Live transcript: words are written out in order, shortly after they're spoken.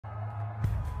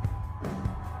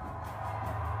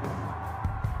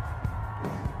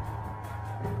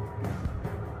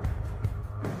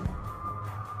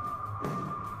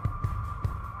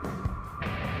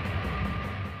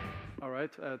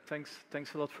right.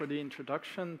 Thanks a lot for the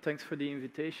introduction. Thanks for the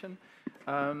invitation.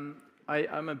 I'm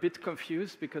a bit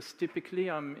confused because typically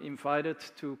I'm invited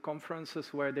to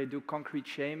conferences where they do concrete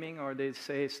shaming or they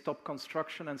say stop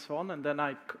construction and so on, and then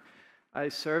I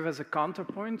serve as a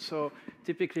counterpoint. So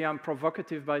typically I'm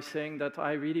provocative by saying that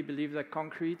I really believe that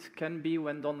concrete can be,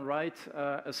 when done right,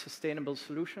 a sustainable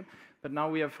solution. But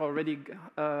now we have already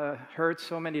heard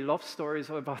so many love stories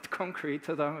about concrete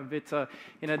that I'm a bit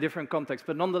in a different context.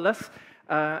 But nonetheless,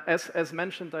 as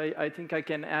mentioned, I think I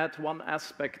can add one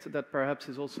aspect that perhaps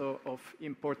is also of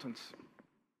importance.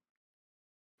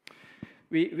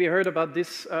 We heard about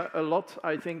this a lot.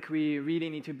 I think we really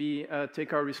need to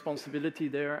take our responsibility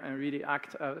there and really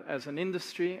act as an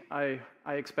industry. I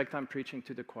expect I'm preaching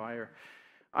to the choir.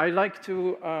 I like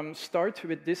to start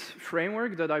with this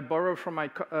framework that I borrow from my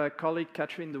colleague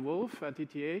Catherine de Wolf at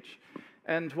ETH.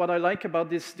 And what I like about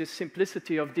this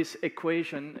simplicity of this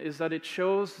equation is that it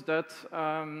shows that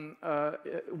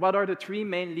what are the three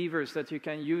main levers that you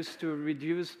can use to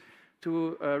reduce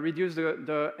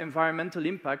the environmental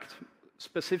impact,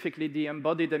 specifically the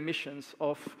embodied emissions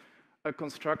of a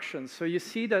construction. So you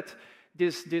see that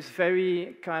this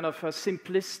very kind of a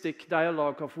simplistic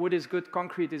dialogue of wood is good,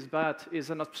 concrete is bad is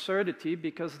an absurdity,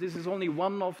 because this is only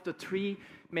one of the three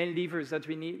main levers that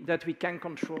we can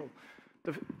control.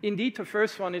 Indeed, the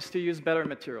first one is to use better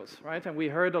materials, right? And we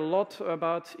heard a lot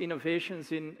about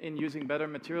innovations in using better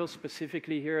materials,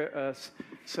 specifically here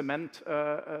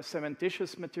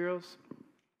cementitious materials.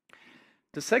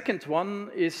 The second one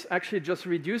is actually just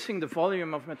reducing the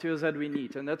volume of materials that we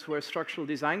need, and that's where structural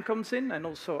design comes in, and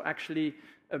also actually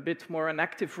a bit more an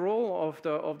active role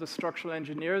of the structural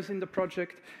engineers in the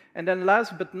project. And then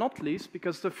last but not least,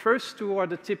 because the first two are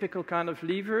the typical kind of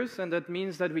levers, and that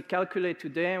means that we calculate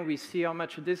today and we see how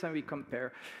much it is and we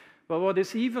compare. But what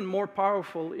is even more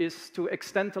powerful is to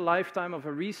extend the lifetime of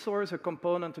a resource, a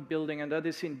component, a building, and that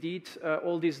is indeed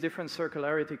all these different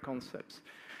circularity concepts.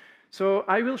 So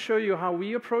I will show you how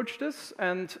we approach this,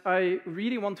 and I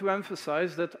really want to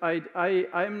emphasize that I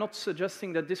am not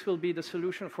suggesting that this will be the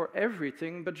solution for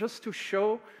everything, but just to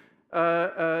show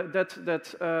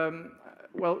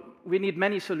well, we need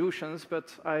many solutions,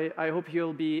 but I hope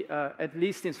you'll be at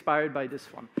least inspired by this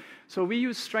one. So we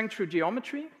use strength through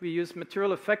geometry, we use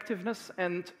material effectiveness,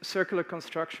 and circular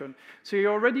construction. So you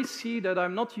already see that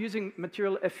I'm not using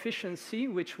material efficiency,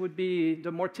 which would be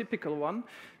the more typical one,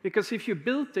 because if you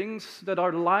build things that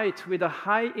are light with a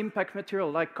high impact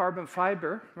material like carbon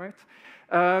fiber, right,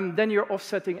 then you're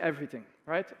offsetting everything,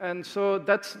 right? And so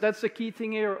that's the key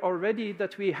thing here already,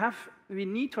 that we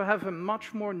need to have a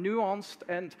much more nuanced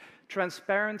and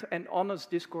transparent and honest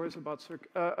discourse about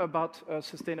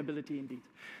sustainability indeed.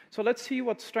 So let's see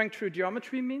what strength through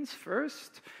geometry means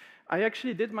first. I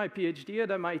actually did my PhD at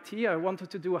MIT. I wanted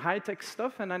to do high-tech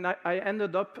stuff, and then I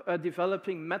ended up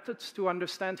developing methods to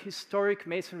understand historic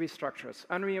masonry structures,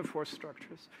 unreinforced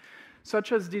structures,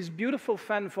 such as these beautiful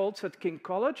fan vaults at King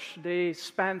College. They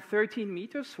span 13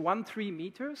 meters, 13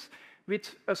 meters,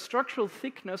 with a structural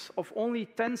thickness of only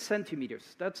 10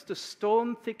 centimeters. That's the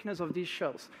stone thickness of these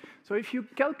shells. So if you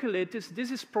calculate this, this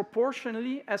is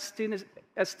proportionally as thin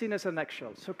as an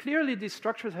eggshell. So clearly these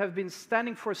structures have been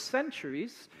standing for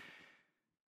centuries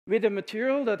with a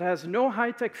material that has no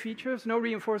high-tech features, no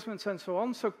reinforcements, and so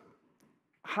on. So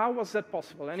how was that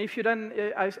possible? And if you then,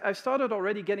 I started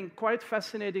already getting quite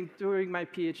fascinating during my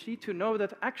PhD to know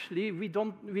that actually we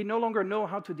no longer know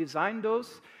how to design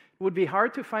those. It would be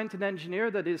hard to find an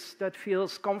engineer that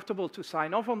feels comfortable to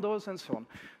sign off on those and so on.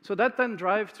 So that then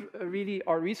drives really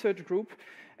our research group.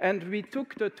 And we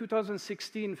took the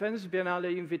 2016 Venice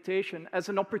Biennale invitation as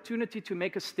an opportunity to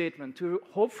make a statement, to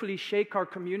hopefully shake our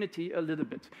community a little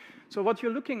bit. So what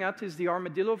you're looking at is the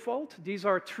Armadillo Vault. These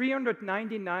are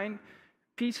 399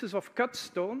 pieces of cut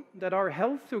stone that are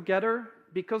held together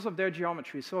because of their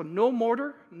geometry. So no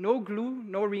mortar, no glue,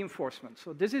 no reinforcement.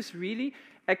 So this is really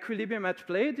equilibrium at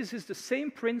play. This is the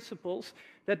same principles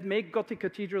that make Gothic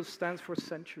cathedrals stand for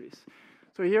centuries.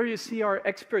 So here you see our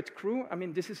expert crew. I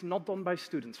mean, this is not done by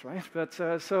students, right? But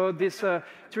so this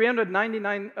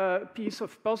 399 piece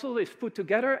of puzzle is put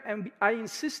together, and I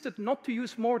insisted not to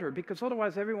use mortar, because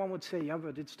otherwise everyone would say, yeah,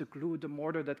 but it's the glue, the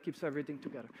mortar that keeps everything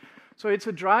together. So it's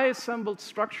a dry assembled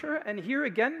structure, and here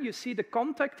again, you see the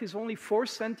contact is only 4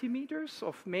 centimeters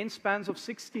of main spans of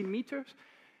 16 meters.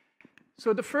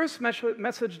 So the first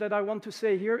message that I want to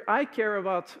say here, I care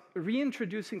about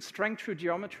reintroducing strength through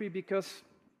geometry because,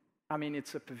 I mean,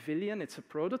 it's a pavilion, it's a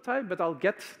prototype, but I'll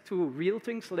get to real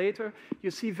things later.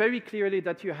 You see very clearly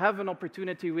that you have an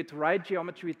opportunity with right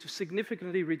geometry to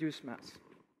significantly reduce mass.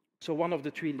 So one of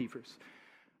the 3 levers.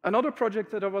 Another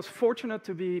project that I was fortunate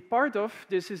to be part of,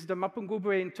 this is the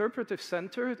Mapungubwe Interpretive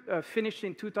Center, finished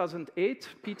in 2008,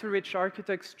 Peter Rich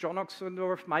Architects, John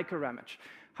Oxendorf, Michael Ramage.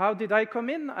 How did I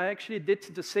come in? I actually did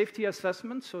the safety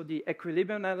assessment, so the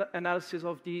equilibrium analysis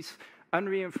of these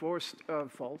unreinforced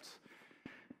vaults.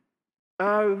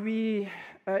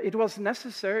 It was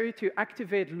necessary to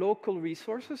activate local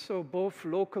resources, so both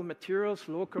local materials,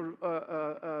 local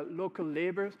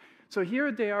labor. So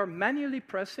here they are manually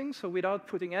pressing, so without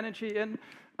putting energy in,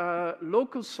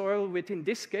 local soil with, in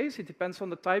this case, it depends on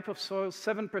the type of soil,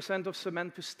 7% of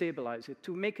cement to stabilize it,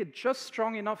 to make it just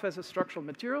strong enough as a structural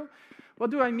material.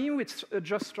 What do I mean with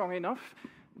just strong enough?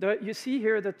 You see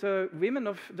here that the women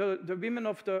of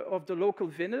the local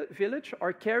village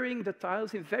are carrying the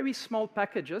tiles in very small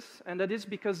packages, and that is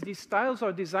because these tiles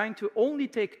are designed to only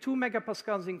take 2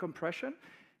 megapascals in compression.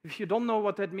 If you don't know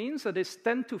what that means, that is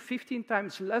 10 to 15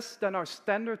 times less than our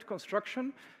standard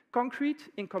construction concrete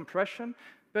in compression,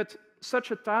 but such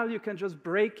a tile, you can just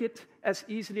break it as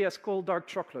easily as cold dark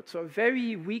chocolate. So a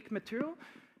very weak material.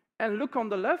 And look on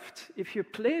the left, if you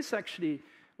place actually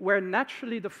where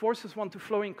naturally the forces want to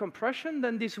flow in compression,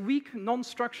 then this weak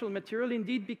non-structural material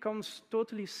indeed becomes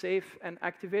totally safe and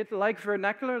activated, like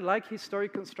vernacular, like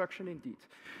historic construction indeed.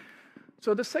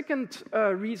 So the second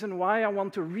reason why I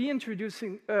want to reintroduce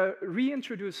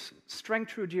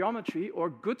strength through geometry or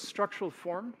good structural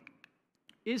form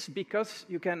is because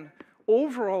you can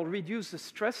overall reduce the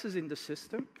stresses in the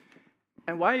system.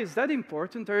 And why is that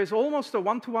important? There is almost a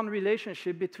one-to-one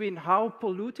relationship between how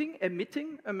polluting,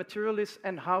 emitting a material is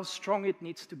and how strong it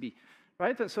needs to be,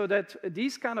 right? And so that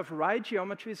these kind of right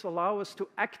geometries allow us to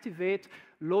activate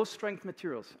low-strength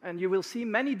materials. And you will see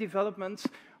many developments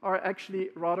are actually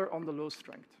rather on the low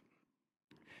strength.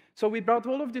 So we brought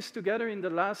all of this together in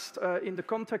the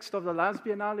context of the last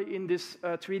Biennale in this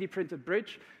 3D printed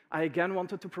bridge. I again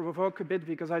wanted to provoke a bit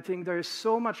because I think there is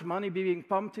so much money being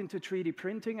pumped into 3D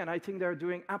printing, and I think they're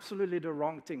doing absolutely the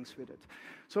wrong things with it.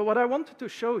 So what I wanted to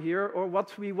show here, or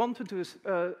what we wanted to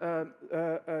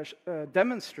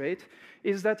demonstrate,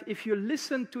 is that if you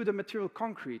listen to the material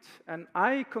concrete, and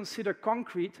I consider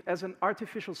concrete as an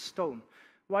artificial stone.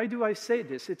 Why do I say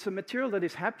this? It's a material that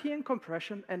is happy in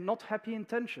compression and not happy in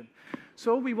tension.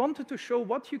 So we wanted to show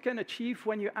what you can achieve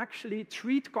when you actually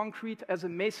treat concrete as a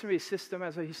masonry system,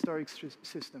 as a historic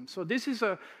system. So this is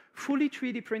a fully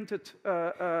 3D printed,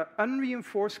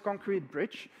 unreinforced concrete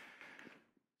bridge.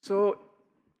 So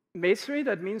masonry,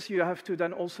 that means you have to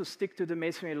then also stick to the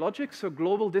masonry logic, so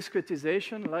global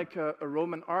discretization like a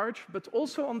Roman arch, but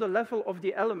also on the level of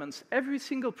the elements. Every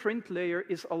single print layer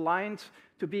is aligned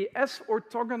to be as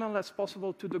orthogonal as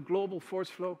possible to the global force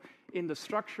flow in the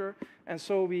structure, and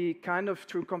so we kind of,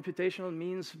 through computational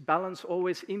means, balance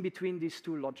always in between these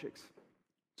two logics.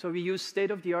 So we use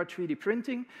state-of-the-art 3D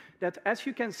printing that, as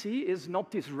you can see, is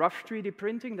not this rough 3D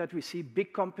printing that we see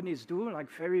big companies do, like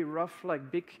very rough,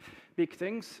 like big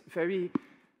things, very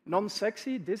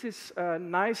non-sexy. This is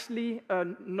nicely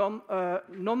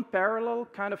non-parallel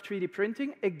kind of 3D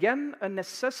printing. Again, a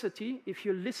necessity if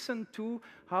you listen to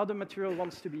how the material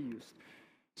wants to be used.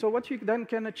 So what you then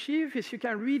can achieve is you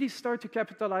can really start to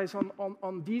capitalize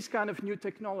on these kind of new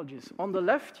technologies. On the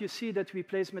left, you see that we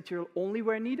place material only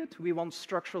where needed. We want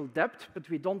structural depth, but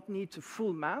we don't need a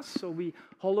full mass, so we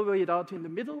hollow it out in the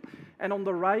middle. And on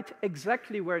the right,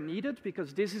 exactly where needed,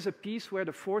 because this is a piece where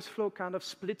the force flow kind of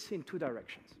splits in two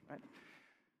directions, right?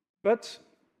 But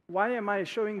why am I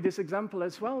showing this example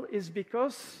as well? Is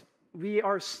because we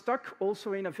are stuck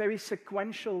also in a very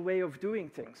sequential way of doing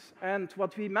things. And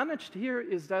what we managed here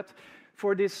is that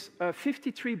for this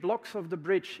 53 blocks of the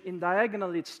bridge in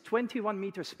diagonal, it's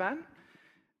 21-meter span.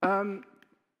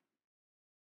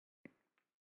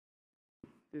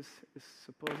 This is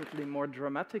supposedly more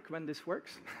dramatic when this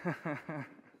works.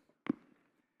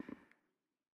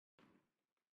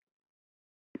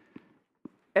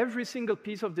 Every single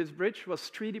piece of this bridge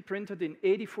was 3D printed in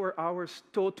 84 hours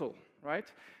total, right?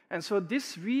 And so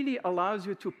this really allows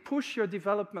you to push your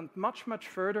development much, much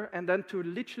further and then to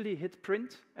literally hit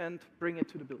print and bring it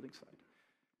to the building site.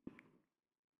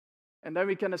 And then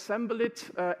we can assemble it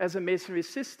as a masonry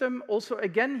system. Also,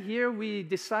 again, here we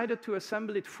decided to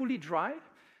assemble it fully dry.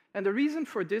 And the reason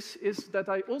for this is that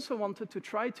I also wanted to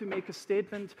try to make a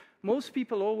statement. Most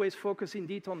people always focus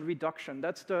indeed on reduction.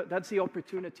 That's the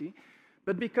opportunity.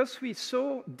 But because we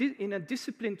so, in a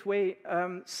disciplined way,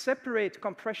 separate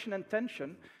compression and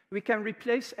tension, we can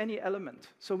replace any element.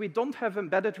 So we don't have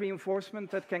embedded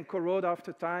reinforcement that can corrode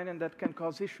after time and that can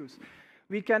cause issues.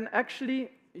 We can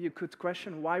actually, you could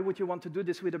question, why would you want to do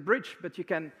this with a bridge? But you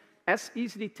can as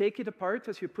easily take it apart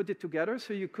as you put it together,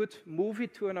 so you could move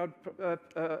it to another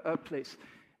place.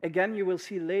 Again, you will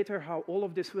see later how all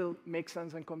of this will make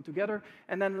sense and come together.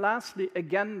 And then lastly,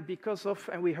 again, because of,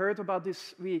 and we heard about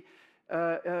this, we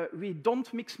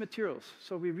don't mix materials.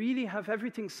 So we really have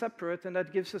everything separate, and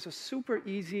that gives us a super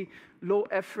easy, low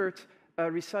effort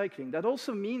recycling. That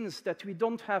also means that we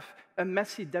don't have a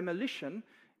messy demolition.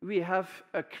 We have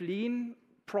a clean,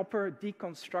 proper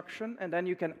deconstruction, and then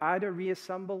you can either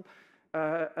reassemble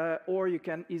or you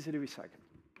can easily recycle.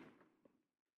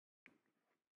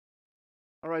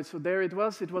 All right, so there it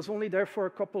was. It was only there for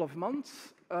a couple of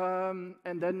months, and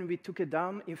then we took it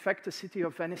down. In fact, the city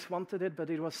of Venice wanted it, but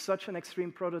it was such an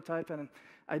extreme prototype, and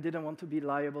I didn't want to be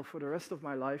liable for the rest of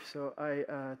my life, so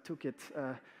I took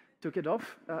it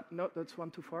off. No, that's one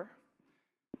too far.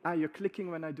 You're clicking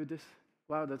when I do this.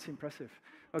 Wow, that's impressive.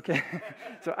 Okay,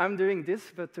 so I'm doing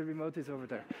this, but the remote is over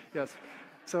there. Yes.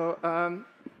 So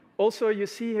also, you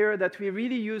see here that we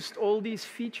really used all these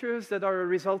features that are a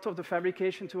result of the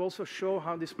fabrication to also show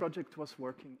how this project was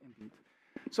working indeed.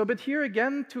 So, but here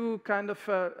again, to kind of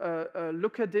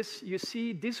look at this, you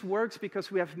see this works because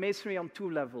we have masonry on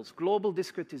two levels, global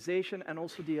discretization and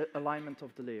also the alignment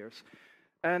of the layers.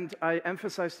 And I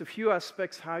emphasized a few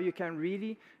aspects how you can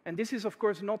really, and this is of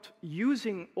course not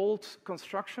using old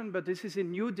construction, but this is a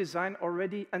new design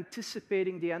already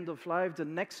anticipating the end of life, the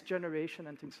next generation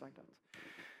and things like that.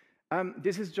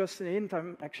 This is just a hint.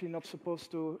 I'm actually not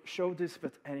supposed to show this,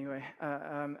 but anyway,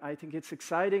 I think it's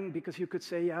exciting because you could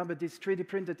say, yeah, but these 3D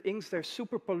printed inks, they're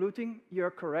super polluting.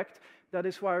 You're correct. That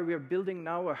is why we're building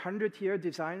now a 100-year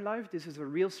design life. This is a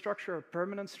real structure, a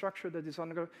permanent structure that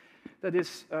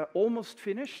is almost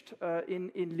finished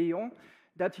in Lyon,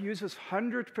 that uses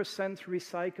 100%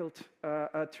 recycled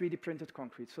 3D printed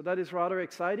concrete. So that is rather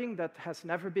exciting. That has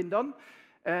never been done.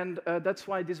 And that's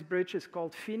why this bridge is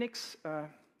called Phoenix,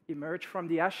 emerged from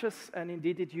the ashes, and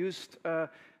indeed it used the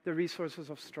resources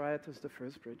of Striat as the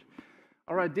first bridge.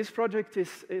 All right, this project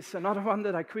is another one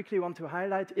that I quickly want to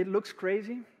highlight. It looks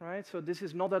crazy, right? So this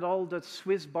is not at all the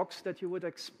Swiss box that you would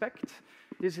expect.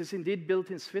 This is indeed built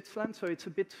in Switzerland, so it's a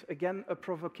bit, again, a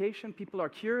provocation. People are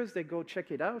curious, they go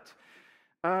check it out.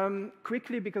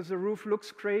 Quickly, because the roof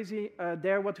looks crazy,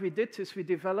 there what we did is we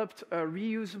developed a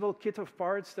reusable kit of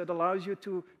parts that allows you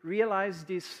to realize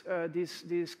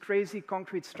these crazy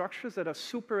concrete structures that are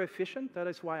super efficient. That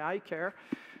is why I care,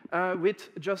 with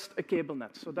just a cable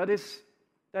net. So that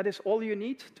is all you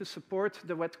need to support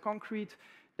the wet concrete.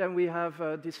 Then we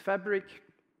have this fabric,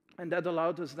 and that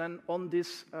allowed us then on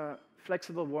this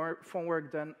flexible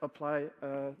formwork then apply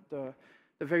the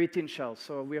very thin shell.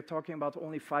 So we are talking about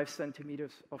only 5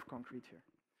 centimeters of concrete here.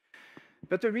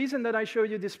 But the reason that I show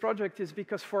you this project is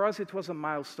because for us it was a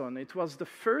milestone. It was the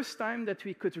first time that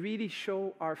we could really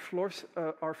show our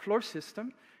floor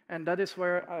system, and that is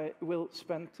where I will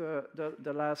spend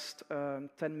the last 10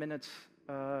 minutes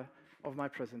of my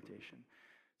presentation.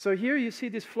 So here you see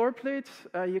this floor plate.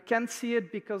 You can't see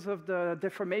it because of the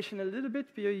deformation a little bit,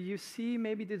 but you see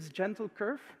maybe this gentle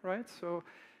curve, right? So.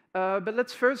 But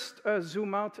let's first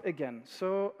zoom out again.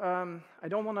 So I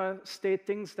don't want to state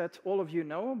things that all of you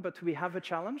know, but we have a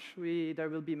challenge. There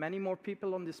will be many more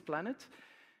people on this planet.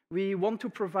 We want to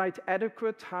provide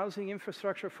adequate housing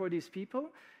infrastructure for these people.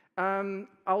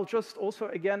 I'll just also,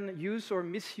 again, use or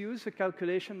misuse a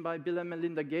calculation by Bill and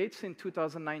Melinda Gates in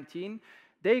 2019.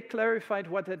 They clarified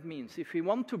what that means. If we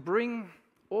want to bring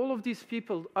all of these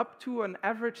people up to an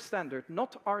average standard,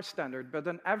 not our standard, but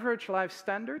an average life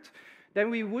standard, then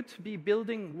we would be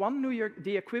building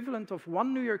the equivalent of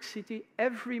one New York City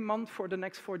every month for the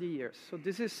next 40 years. So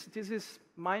this is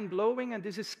mind-blowing, and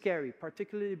this is scary,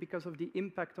 particularly because of the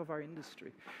impact of our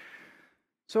industry.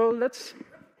 So let's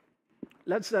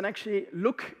then actually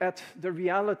look at the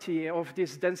reality of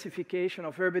this densification,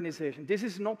 of urbanization. This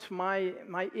is not my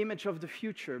image of the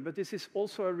future, but this is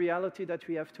also a reality that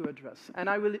we have to address. And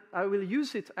I will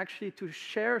use it actually to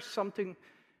share something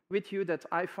with you that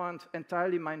I found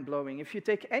entirely mind-blowing. If you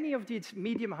take any of these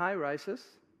medium high-rises,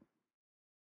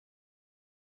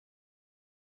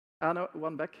 no,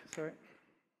 one back, sorry.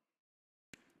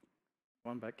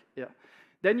 One back, yeah.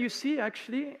 Then you see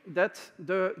actually that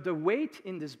the weight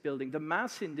in this building, the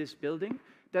mass in this building,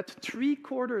 that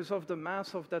 3/4 of the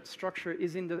mass of that structure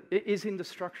is in the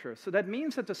structure. So that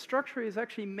means that the structure is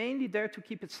actually mainly there to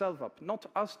keep itself up, not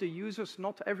us, the users,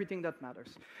 not everything that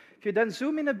matters. If you then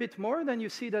zoom in a bit more, then you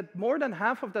see that more than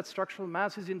half of that structural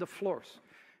mass is in the floors.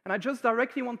 And I just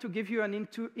directly want to give you an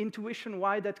intuition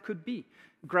why that could be.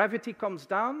 Gravity comes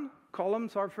down,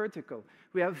 columns are vertical.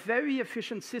 We have very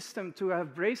efficient system to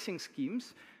have bracing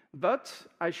schemes, but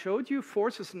I showed you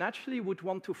forces naturally would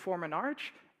want to form an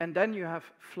arch, and then you have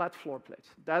flat floor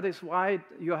plates. That is why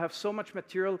you have so much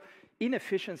material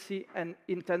inefficiency and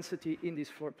intensity in these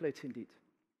floor plates indeed.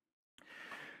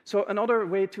 So another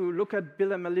way to look at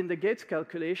Bill and Melinda Gates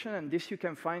calculation, and this you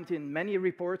can find in many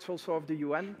reports also of the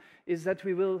UN, is that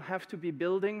we will have to be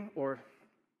building, or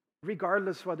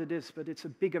regardless what it is, but it's a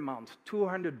big amount,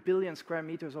 200 billion square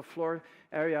meters of floor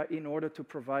area in order to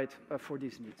provide for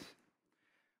these needs.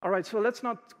 All right, so let's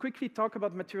now quickly talk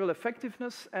about material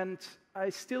effectiveness, and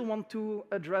I still want to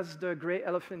address the gray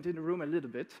elephant in the room a little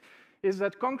bit, is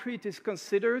that concrete is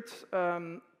considered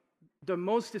the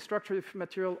most destructive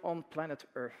material on planet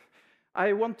Earth.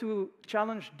 I want to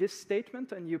challenge this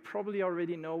statement, and you probably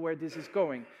already know where this is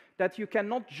going, that you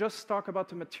cannot just talk about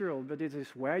the material, but it is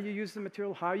where you use the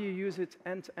material, how you use it,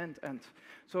 and.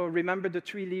 So remember the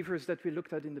 3 levers that we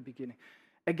looked at in the beginning.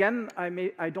 Again,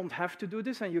 I don't have to do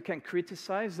this, and you can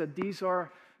criticize that these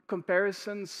are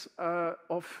comparisons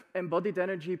of embodied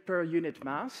energy per unit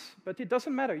mass, but it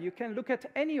doesn't matter. You can look at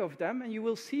any of them, and you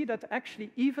will see that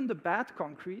actually even the bad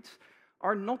concretes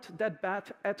are not that bad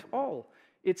at all.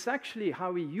 It's actually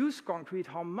how we use concrete,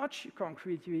 how much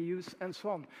concrete we use, and so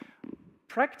on.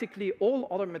 Practically all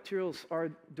other materials are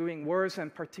doing worse,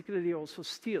 and particularly also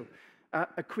steel.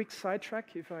 A quick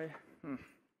sidetrack, if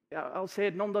I'll say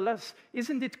it nonetheless.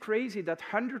 Isn't it crazy that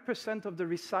 100% of the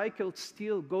recycled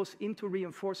steel goes into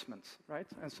reinforcements, right?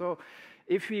 And so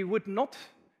if we would not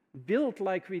build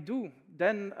like we do,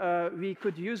 then we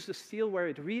could use the steel where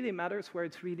it really matters, where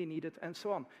it's really needed, and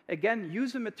so on. Again,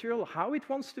 use the material how it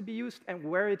wants to be used and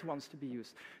where it wants to be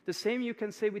used. The same you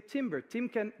can say with timber.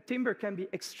 Timber can be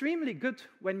extremely good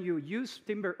when you use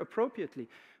timber appropriately.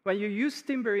 When you use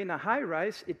timber in a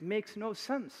high-rise, it makes no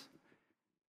sense.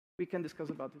 We can discuss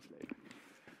about this later.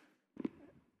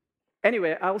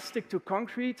 Anyway, I'll stick to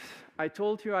concrete. I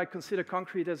told you I consider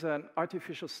concrete as an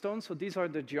artificial stone, so these are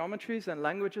the geometries and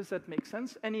languages that make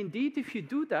sense. And indeed, if you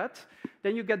do that,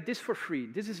 then you get this for free.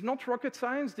 This is not rocket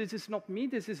science, this is not me,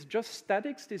 this is just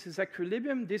statics, this is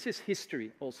equilibrium, this is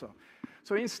history also.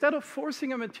 So instead of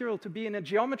forcing a material to be in a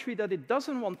geometry that it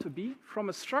doesn't want to be, from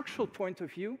a structural point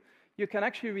of view, you can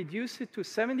actually reduce it to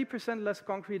 70% less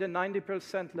concrete and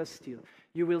 90% less steel.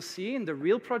 You will see in the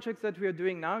real projects that we are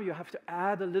doing now, you have to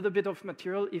add a little bit of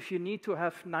material if you need to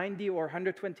have 90 or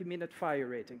 120-minute fire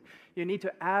rating. You need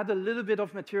to add a little bit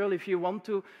of material if you want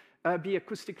to be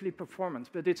acoustically performant,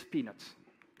 but it's peanuts.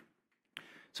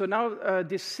 So now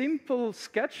this simple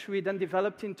sketch we then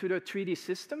developed into the 3D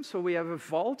system. So we have a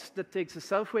vault that takes the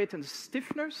self-weight and the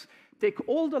stiffeners, take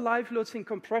all the live loads in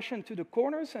compression to the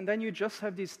corners, and then you just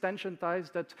have these tension ties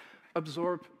that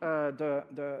absorb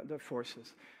the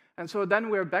forces. And so then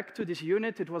we're back to this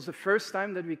unit. It was the first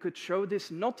time that we could show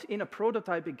this, not in a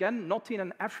prototype again, not in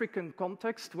an African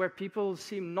context where people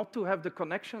seem not to have the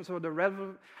connections or the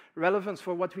relevance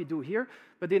for what we do here,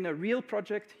 but in a real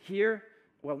project here,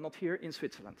 well, not here, in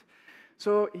Switzerland.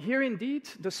 So here indeed,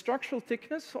 the structural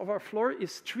thickness of our floor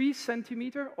is 3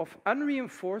 centimeters of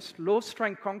unreinforced,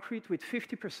 low-strength concrete with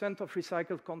 50% of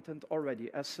recycled content already,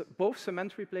 as both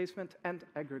cement replacement and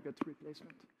aggregate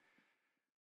replacement.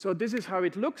 So this is how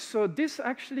it looks. So this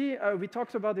actually, we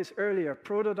talked about this earlier,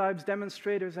 prototypes,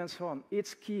 demonstrators, and so on.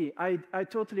 It's key. I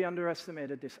totally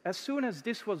underestimated this. As soon as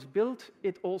this was built,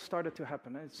 it all started to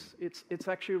happen. It's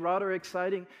actually rather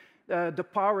exciting, the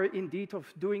power indeed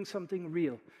of doing something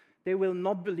real. They will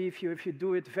not believe you if you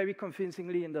do it very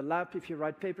convincingly in the lab. If you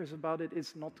write papers about it,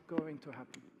 it's not going to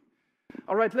happen.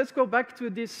 All right, let's go back to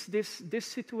this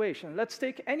situation. Let's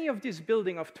take any of this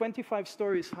building of 25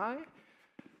 stories high,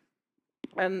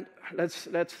 and let's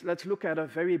look at a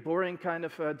very boring kind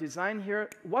of design here.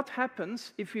 What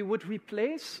happens if we would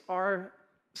replace our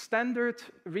standard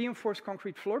reinforced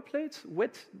concrete floor plates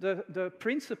with the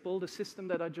principle, the system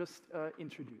that I just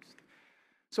introduced?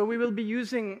 So we will be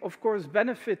using, of course,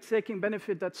 taking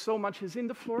benefit that so much is in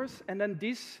the floors, and then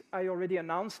this, I already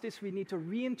announced this, we need to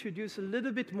reintroduce a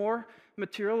little bit more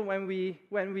material when we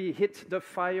hit the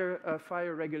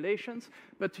fire regulations.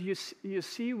 But you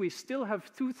see, we still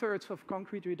have 2/3 of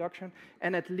concrete reduction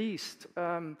and at least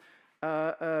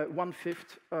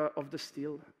 1/5 of the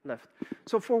steel left.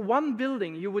 So for one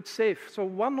building, you would save, so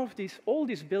all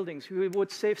these buildings, we would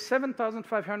save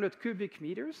 7,500 cubic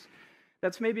meters.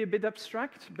 That's maybe a bit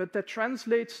abstract, but that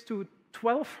translates to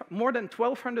more than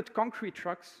 1,200 concrete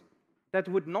trucks that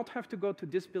would not have to go to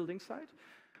this building site.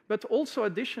 But also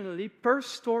additionally, per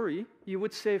story, you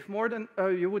would save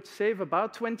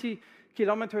about 20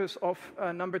 kilometers of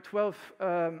number 12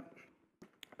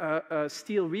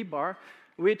 steel rebar,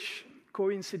 which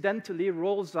coincidentally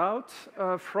rolls out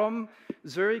from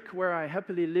Zurich, where I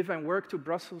happily live and work, to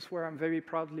Brussels, where I'm very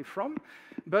proudly from.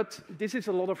 But this is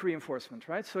a lot of reinforcement,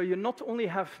 right? So you not only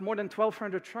have more than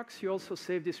 1,200 trucks, you also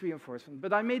save this reinforcement.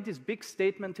 But I made this big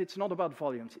statement, it's not about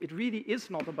volumes. It really is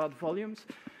not about volumes.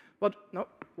 But, no,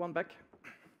 one back.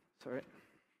 Sorry.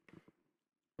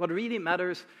 What really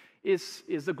matters is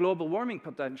the global warming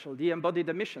potential, the embodied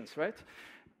emissions, right?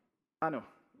 I know.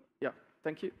 Yeah,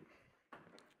 thank you.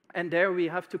 And there we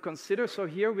have to consider, so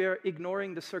here we are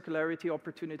ignoring the circularity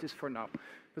opportunities for now.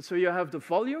 But so you have the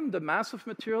volume, the mass of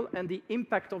material, and the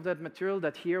impact of that material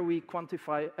that here we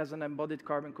quantify as an embodied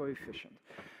carbon coefficient.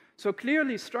 So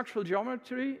clearly, structural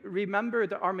geometry, remember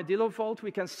the armadillo vault,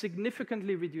 we can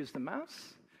significantly reduce the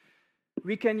mass.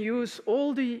 We can use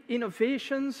all the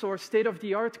innovations or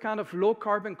state-of-the-art kind of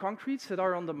low-carbon concretes that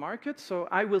are on the market. So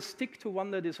I will stick to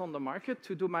one that is on the market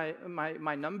to do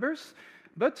my numbers.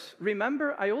 But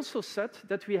remember, I also said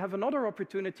that we have another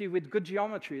opportunity with good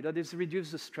geometry, that is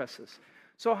reduce the stresses.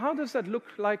 So how does that look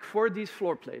like for these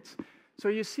floor plates? So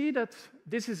you see that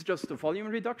this is just the volume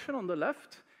reduction on the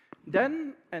left.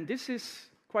 Then, and this is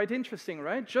quite interesting,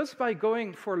 right? Just by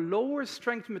going for lower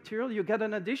strength material, you get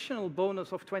an additional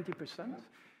bonus of 20%.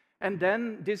 And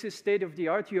then this is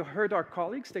state-of-the-art. You heard our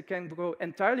colleagues, they can go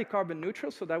entirely carbon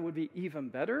neutral, so that would be even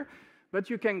better. But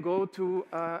you can go to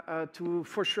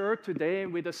for sure, today,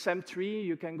 with a CEM3,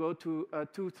 you can go to a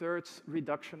 2/3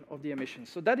 reduction of the emissions.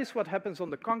 So that is what happens on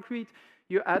the concrete.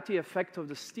 You add the effect of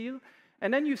the steel.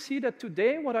 And then you see that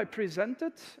today, what I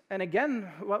presented, and again,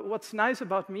 what's nice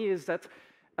about me is that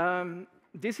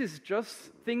this is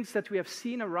just things that we have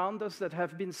seen around us that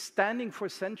have been standing for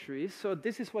centuries. So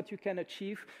this is what you can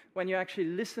achieve when you actually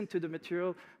listen to the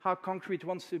material, how concrete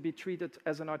wants to be treated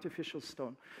as an artificial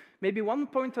stone. Maybe one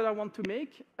point that I want to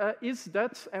make is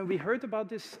that, and we heard about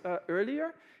this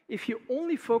earlier, if you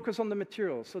only focus on the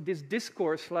material, so this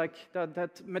discourse like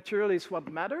that material is what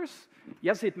matters,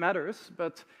 yes, it matters,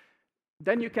 but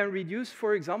then you can reduce,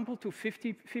 for example, to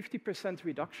 50%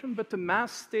 reduction, but the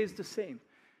mass stays the same.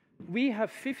 We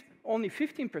have only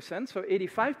 15%, so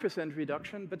 85%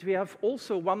 reduction, but we have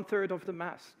also 1/3 of the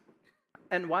mass.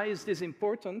 And why is this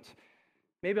important?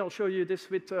 Maybe I'll show you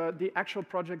this with the actual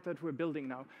project that we're building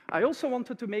now. I also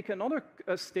wanted to make another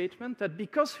statement that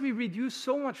because we reduce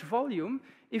so much volume,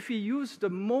 if we use the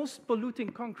most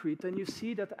polluting concrete, then you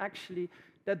see that actually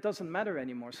that doesn't matter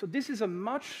anymore. So this is a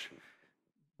much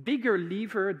bigger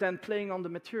lever than playing on the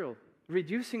material.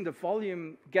 Reducing the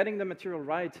volume, getting the material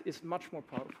right is much more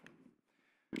powerful.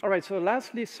 All right, so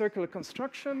lastly, circular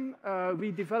construction.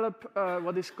 We develop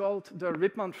what is called the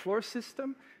Rippmann floor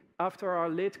system after our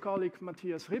late colleague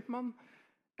Matthias Rippmann.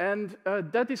 And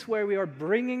that is where we are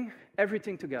bringing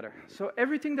everything together. So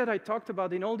everything that I talked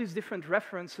about in all these different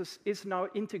references is now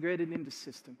integrated in the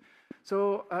system.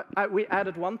 So we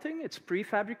added one thing, it's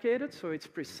prefabricated, so it's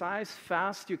precise,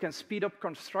 fast, you can speed up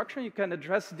construction, you can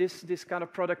address this kind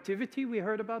of productivity we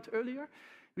heard about earlier.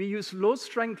 We use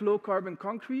low-strength, low-carbon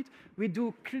concrete. We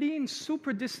do clean,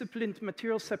 super disciplined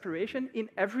material separation in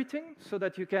everything so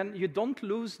that you don't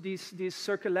lose these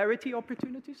circularity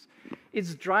opportunities.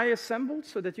 It's dry assembled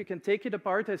so that you can take it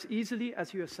apart as easily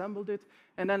as you assembled it.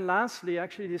 And then lastly,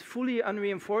 actually, this fully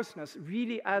unreinforcedness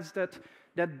really adds that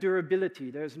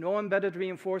durability. There's no embedded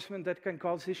reinforcement that can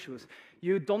cause issues.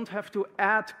 You don't have to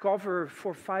add cover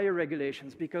for fire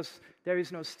regulations because there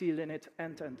is no steel in it,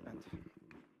 end.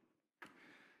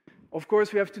 Of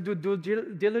course, we have to do due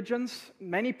diligence.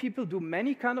 Many people do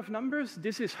many kind of numbers.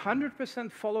 This is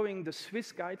 100% following the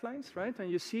Swiss guidelines, right? And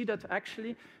you see that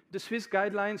actually the Swiss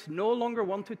guidelines no longer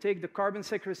want to take the carbon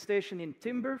sequestration in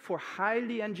timber for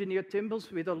highly engineered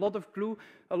timbers with a lot of glue,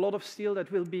 a lot of steel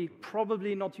that will be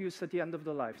probably not used at the end of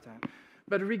the lifetime.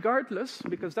 But regardless,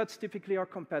 because that's typically our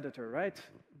competitor, right?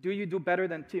 Do you do better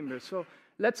than timber? So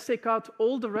let's take out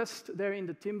all the rest there in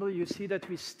the timber. You see that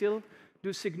we still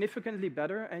do significantly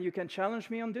better, and you can challenge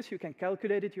me on this, you can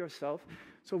calculate it yourself.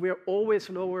 So we're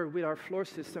always lower with our floor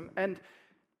system. And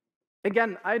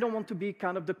again, I don't want to be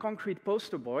kind of the concrete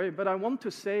poster boy, but I want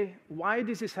to say why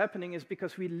this is happening is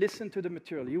because we listen to the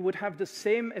material. You would have the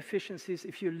same efficiencies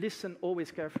if you listen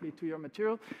always carefully to your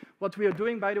material. What we are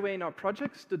doing, by the way, in our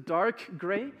projects, the dark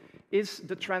gray is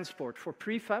the transport for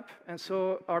prefab. And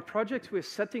so our project, we're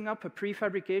setting up a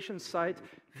prefabrication site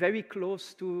very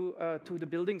close to the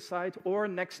building site or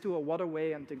next to a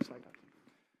waterway and things like that.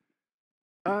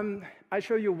 I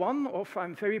show you one of,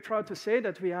 I'm very proud to say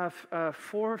that we have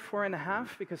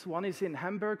 4.5, because one is in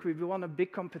Hamburg. We won a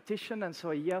big competition, and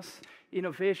so yes,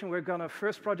 innovation, we're gonna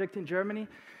first project in Germany.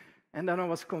 And then I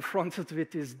was confronted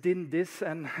with this this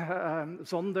and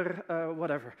zonder,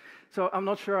 whatever. So I'm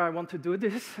not sure I want to do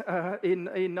this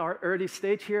in our early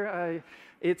stage here.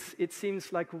 It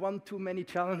seems like one too many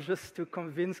challenges to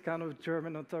convince kind of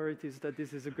German authorities that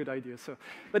this is a good idea. So,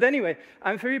 but anyway,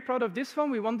 I'm very proud of this one.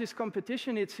 We won this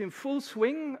competition. It's in full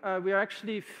swing. We are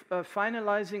actually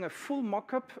finalizing a full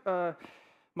mock-up.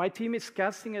 My team is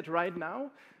casting it right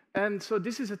now. And so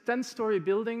this is a 10-story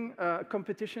building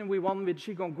competition we won with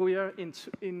Gigonguya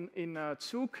in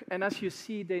Zug. And as you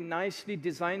see, they nicely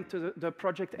designed the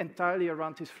project entirely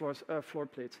around these floor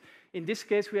plates. In this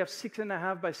case, we have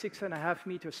 6.5 by 6.5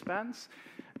 meter spans.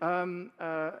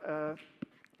 So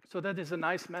that is a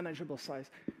nice, manageable size.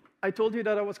 I told you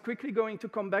that I was quickly going to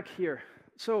come back here.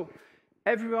 So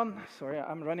everyone, sorry,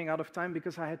 I'm running out of time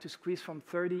because I had to squeeze from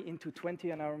 30 into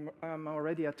 20, and I'm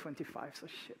already at 25, so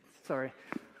shit, sorry.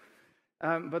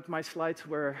 But my slides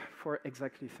were for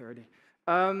exactly 30.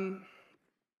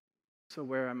 So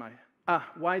where am I?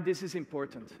 Why this is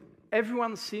important.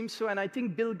 Everyone seems to, and I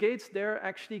think Bill Gates there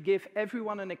actually gave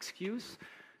everyone an excuse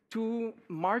to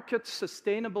market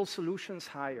sustainable solutions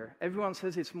higher. Everyone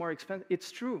says it's more expensive.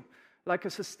 It's true. Like a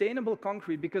sustainable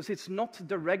concrete, because it's not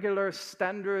the regular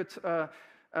standard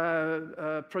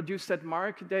produced at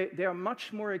market, they are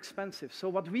much more expensive. So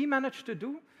what we managed to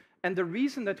do, and the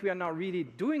reason that we are now really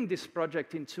doing this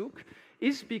project in Zug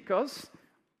is because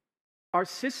our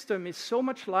system is so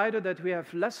much lighter that we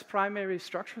have less primary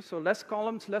structure, so less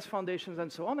columns, less foundations,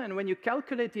 and so on. And when you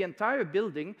calculate the entire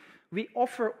building, we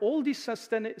offer all these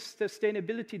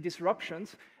sustainability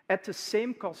disruptions at the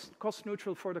same cost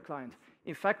neutral for the client.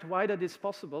 In fact, why that is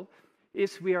possible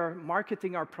is we are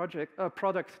marketing our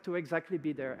product to exactly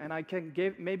be there. And I can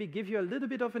maybe give you a little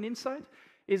bit of an insight,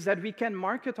 is that we can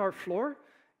market our floor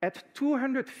at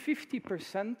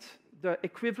 250% the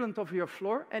equivalent of your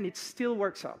floor, and it still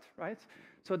works out, right?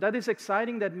 So that is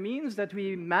exciting. That means that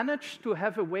we managed to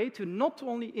have a way to not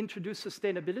only introduce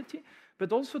sustainability,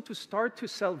 but also to start to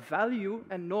sell value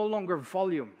and no longer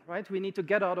volume, right? We need to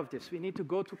get out of this. We need to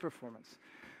go to performance.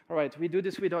 All right, we do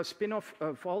this with our spin-off,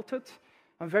 Vaulted.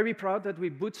 I'm very proud that we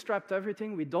bootstrapped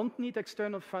everything. We don't need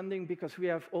external funding because we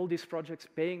have all these projects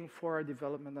paying for our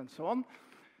development and so on.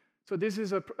 So this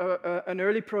is an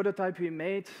early prototype we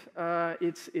made.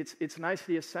 It's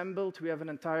nicely assembled. We have an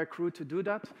entire crew to do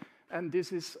that. And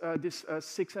this is this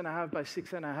 6.5 by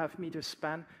 6.5 meter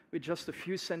span with just a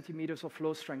few centimeters of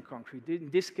low-strength concrete.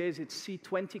 In this case, it's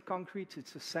C20 concrete.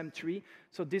 It's a CEM3.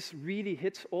 So this really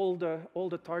hits all the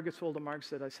targets, all the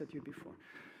marks that I said to you before.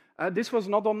 This was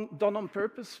not done on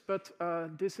purpose, but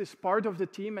this is part of the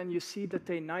team. And you see that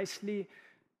they nicely...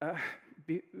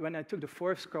 when I took the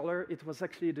fourth color, it was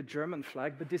actually the German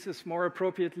flag, but this is more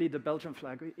appropriately the Belgian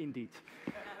flag, indeed.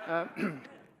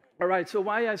 All right, so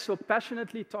why I so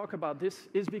passionately talk about this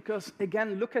is because,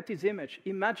 again, look at this image.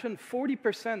 Imagine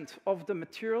 40% of the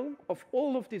material of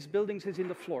all of these buildings is in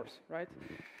the floors, right?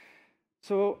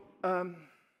 So, sorry.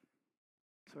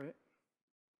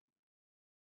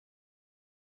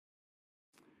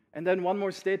 And then one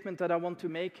more statement that I want to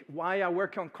make. Why I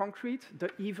work on concrete,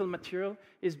 the evil material,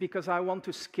 is because I want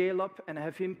to scale up and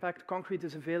have impact. Concrete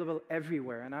is available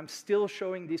everywhere, and I'm still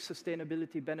showing these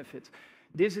sustainability benefits.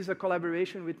 This is a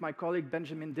collaboration with my colleague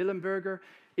Benjamin Dillenberger.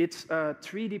 It's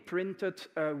 3D printed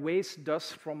waste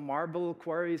dust from marble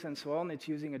quarries and so on. It's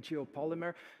using a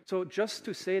geopolymer. So just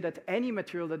to say that any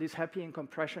material that is happy in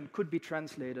compression could be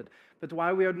translated. But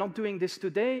why we are not doing this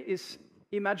today is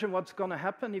imagine what's going to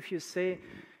happen if you say,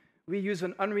 we use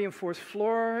an unreinforced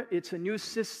floor, it's a new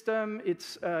system,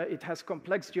 it has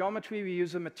complex geometry, we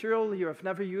use a material you have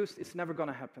never used, it's never going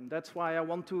to happen. That's why I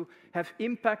want to have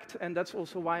impact, and that's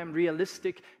also why I'm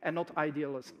realistic and not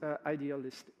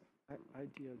idealistic.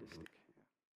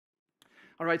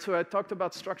 All right, so I talked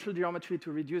about structural geometry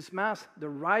to reduce mass, the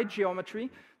right geometry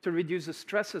to reduce the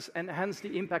stresses and hence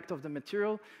the impact of the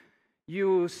material.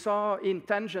 You saw in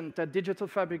Tangent that digital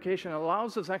fabrication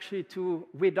allows us actually to,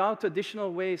 without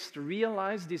additional waste,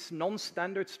 realize these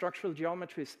non-standard structural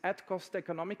geometries at cost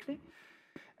economically.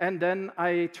 And then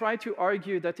I try to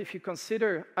argue that if you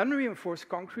consider unreinforced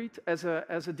concrete as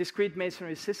a discrete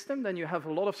masonry system, then you have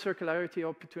a lot of circularity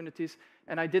opportunities.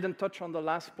 And I didn't touch on the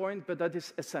last point, but that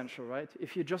is essential, right?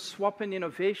 If you just swap an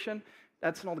innovation,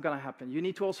 that's not going to happen. You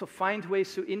need to also find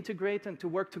ways to integrate and to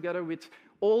work together with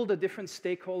all the different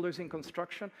stakeholders in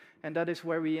construction, and that is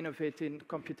where we innovate in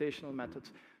computational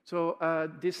methods. So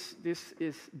this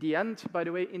is the end. By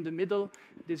the way, in the middle,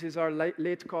 this is our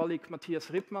late colleague, Matthias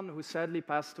Rippmann, who sadly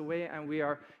passed away, and we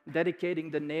are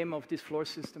dedicating the name of this floor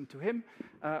system to him.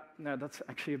 Now, that's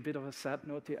actually a bit of a sad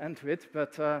note to end with,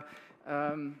 but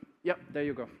yeah, there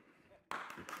you go.